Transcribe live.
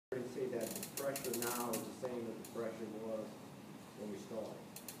pressure now is the same as the pressure was when we started.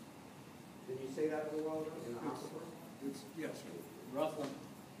 Did you say that very well in the aquifer? Yes, sir. Roughly.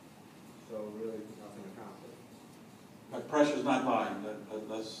 So really nothing accomplished. But pressure's not lying,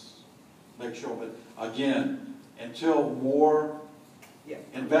 let's make sure. But again, until more Yeah.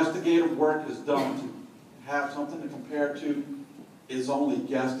 investigative work is done to have something to compare to, is only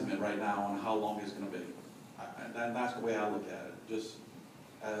guesstimate right now on how long it's going to be. And that's the way I look at it, just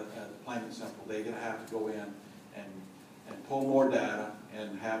as plain and simple. They're going to have to go in and pull more data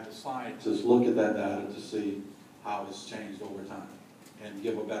and have the scientists look at that data to see how it's changed over time and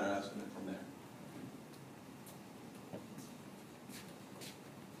give a better estimate from there.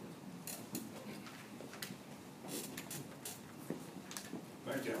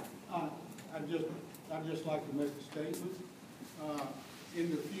 Thank you. I'd just like to make a statement. In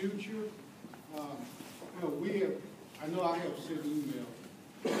the future, I know I have sent emails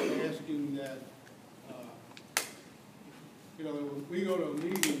asking that, if we go to a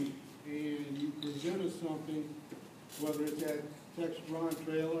meeting and you present us something, whether it's at Texas Run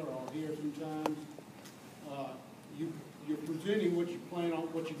Trailer or here sometimes, you're presenting what you plan on,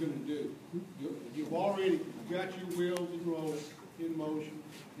 what you're going to do. You've already got your wheels in motion,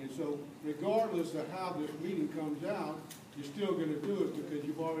 and so regardless of how this meeting comes out, you're still going to do it because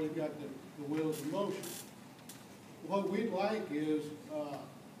you've already got the wheels in motion. What we'd like is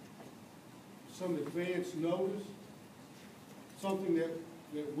some advance notice, something that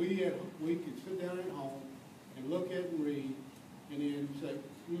we can sit down at home and look at and read, and then say,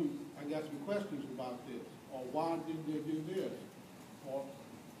 I got some questions about this, or why did they do this,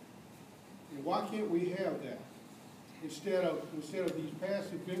 and why can't we have that instead of these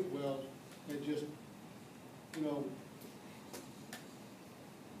passive vent wells that just,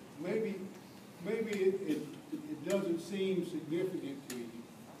 maybe it doesn't seem significant to you,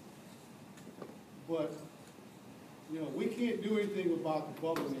 but we can't do anything about the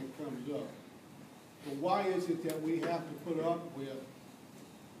bubbling that comes up. But why is it that we have to put up with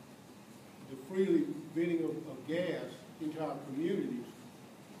the freely venting of gas into our communities?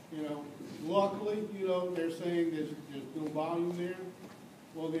 Luckily, they're saying there's no volume there.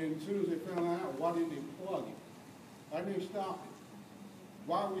 Well, then as soon as they found out, why didn't they plug it? Why didn't they stop it?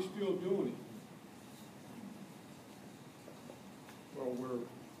 Why are we still doing it? Well,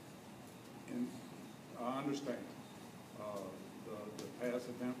 I understand. The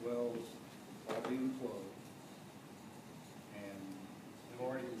passive vent wells are being plugged, and They've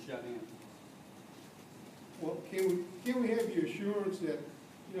already been shut in. Well, can we have the assurance that,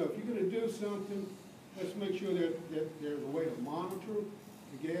 if you're going to do something, let's make sure that there's a way to monitor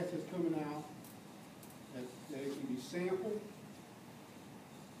the gas that's coming out, that it can be sampled.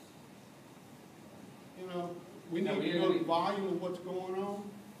 We need to know the volume of what's going on.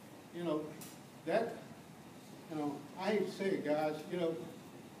 I hate to say it, guys,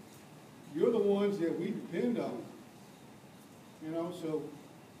 you're the ones that we depend on. So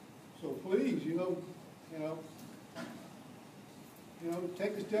please,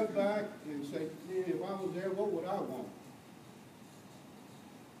 take a step back and say, if I was there, what would I want?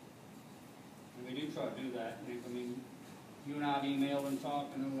 And we do try to do that. I mean, you and I have emailed and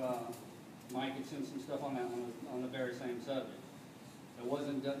talked, and Mike had sent some stuff on that on the very same subject. It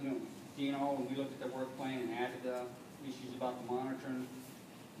wasn't, DNR, when we looked at their work plan and added issues about the monitoring,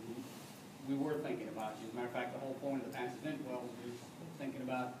 we were thinking about you. As a matter of fact, the whole point of the passive vent well was thinking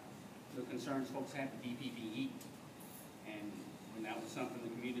about the concerns folks had with DPPE. And when that was something the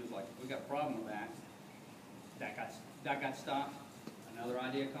community was like, we got a problem with that. That got stopped. Another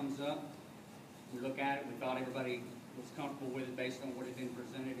idea comes up. We look at it. We thought everybody was comfortable with it based on what had been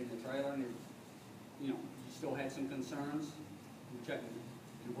presented in the trailer. And you still had some concerns. We checked.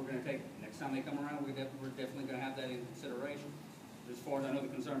 And we're going to take, next time they come around, we're definitely going to have that in consideration. As far as I know, the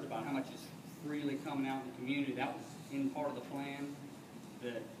concerns about how much is freely coming out in the community, that was in part of the plan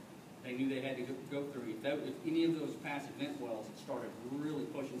that they knew they had to go through. If any of those passive vent wells had started really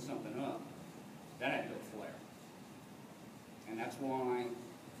pushing something up, that had to go flare. And that's why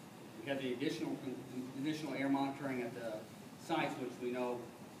we had the additional air monitoring at the sites, which we know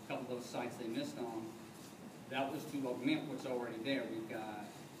a couple of those sites they missed on. That was to augment what's already there. We've got,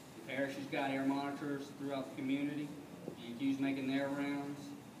 the parish has got air monitors throughout the community. DEQ's making their rounds.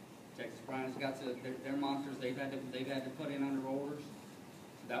 Texas Brine has got their monitors they've had to put in under orders.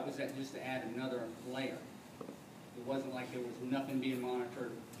 So that was just to add another layer. It wasn't like there was nothing being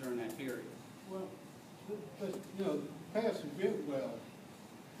monitored during that period. Well, but, passive vent well,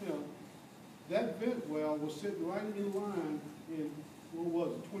 that vent well was sitting right in line in, what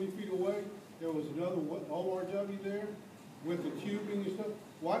was it, 20 feet away? There was another ORW there with the tubing and stuff.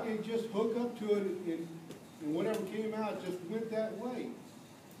 why can't they just hook up to it and whatever came out just went that way?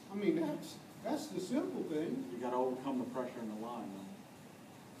 I mean, that's the simple thing. You gotta overcome the pressure in the line,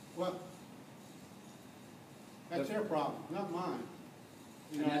 though. Well, that's their problem, not mine.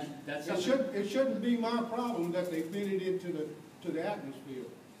 You And know, that's it something- it shouldn't be my problem that they fit it into the atmosphere.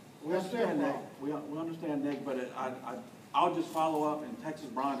 We That's their understand, Nick, problem. we understand, Nick, but I'll just follow up, and Texas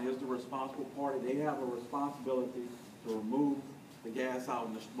Brine is the responsible party. They have a responsibility to remove the gas out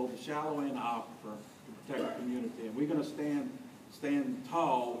in both the shallow and the aquifer to protect the community. And we're gonna stand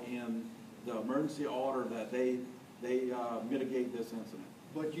tall in the emergency order that they mitigate this incident.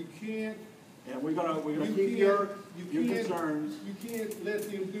 But you can't, And we're gonna you keep your can't, concerns. you can't let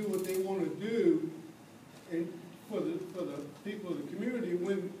them do what they wanna do and for the people of the community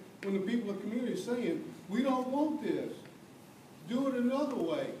when the people of the community is saying, we don't want this. Do it another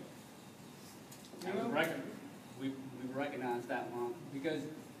way. You know? We recognize that one, because,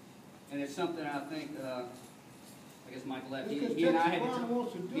 and it's something I think, I guess Mike left, Because he and I Texas Brine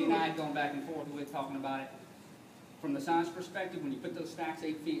wants to do he and I it. had gone back and forth with talking about it. From the science perspective, when you put those stacks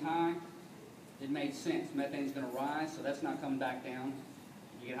 8 feet high, it made sense. Methane's gonna rise, so that's not coming back down.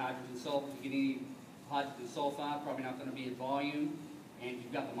 You get hydrogen sulfur, you get any hydrogen sulfide, probably not gonna be at volume, and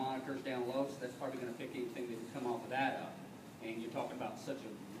you've got the monitors down low, so that's probably gonna pick anything that can come off of that up. And you're talking about such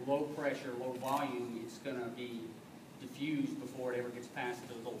a low pressure, low volume, it's gonna be diffused before it ever gets past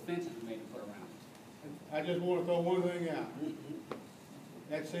those old fences we made to put around it. I just wanna throw one thing out.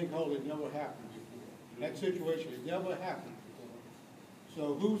 That sinkhole had never happened before. That situation has never happened before.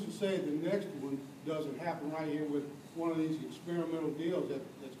 So who's to say the next one doesn't happen right here with one of these experimental deals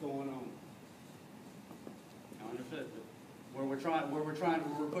that's going on? I understood, but where we're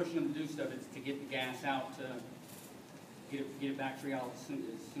pushing them to do stuff is to get the gas out, to get it back to y'all as soon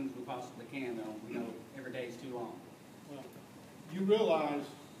as we possibly can, though. We know every day is too long. Well, you realize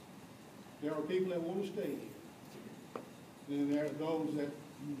there are people that wanna stay here. Then there are those that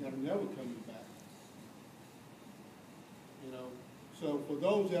are never coming back. You know, so for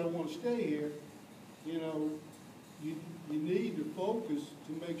those that wanna stay here, you know, you need to focus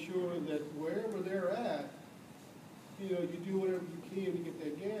to make sure that wherever they're at, you know, you do whatever you can to get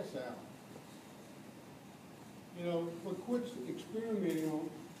that gas out. You know, but quit experimenting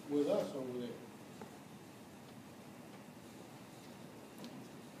with us over there.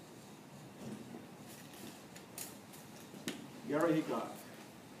 Gary Heacock.